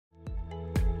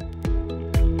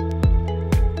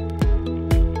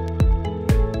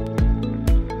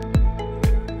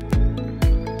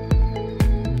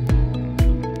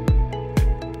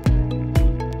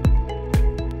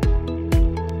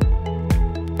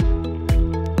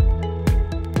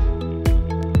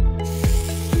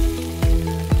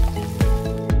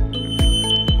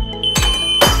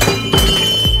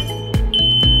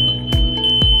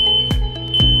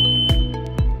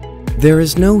There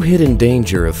is no hidden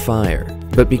danger of fire,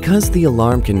 but because the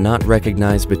alarm cannot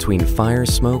recognize between fire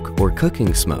smoke or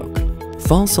cooking smoke,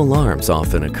 false alarms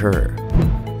often occur.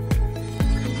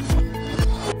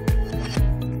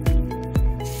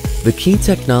 The key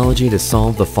technology to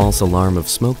solve the false alarm of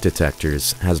smoke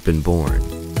detectors has been born.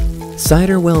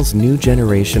 Siterwell's new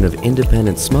generation of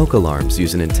independent smoke alarms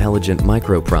use an intelligent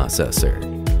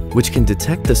microprocessor, which can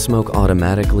detect the smoke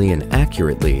automatically and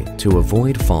accurately to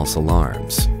avoid false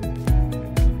alarms.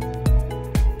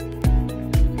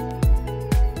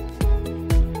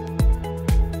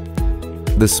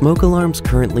 The smoke alarms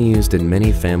currently used in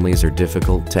many families are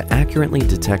difficult to accurately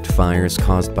detect fires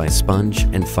caused by sponge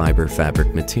and fiber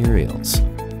fabric materials.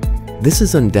 This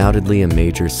is undoubtedly a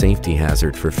major safety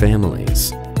hazard for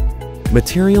families.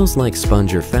 Materials like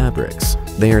sponge or fabrics,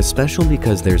 they are special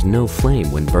because there's no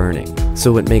flame when burning,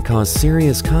 so it may cause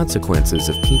serious consequences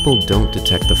if people don't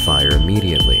detect the fire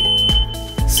immediately.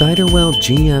 Siterwell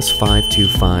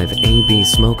GS525A-B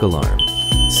smoke alarm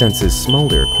senses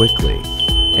smolder quickly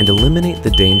and eliminate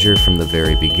the danger from the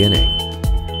very beginning.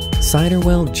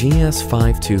 Siterwell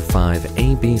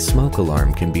GS525A-B smoke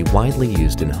alarm can be widely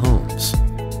used in homes,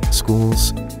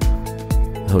 schools,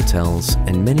 hotels,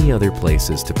 and many other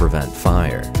places to prevent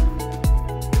fire.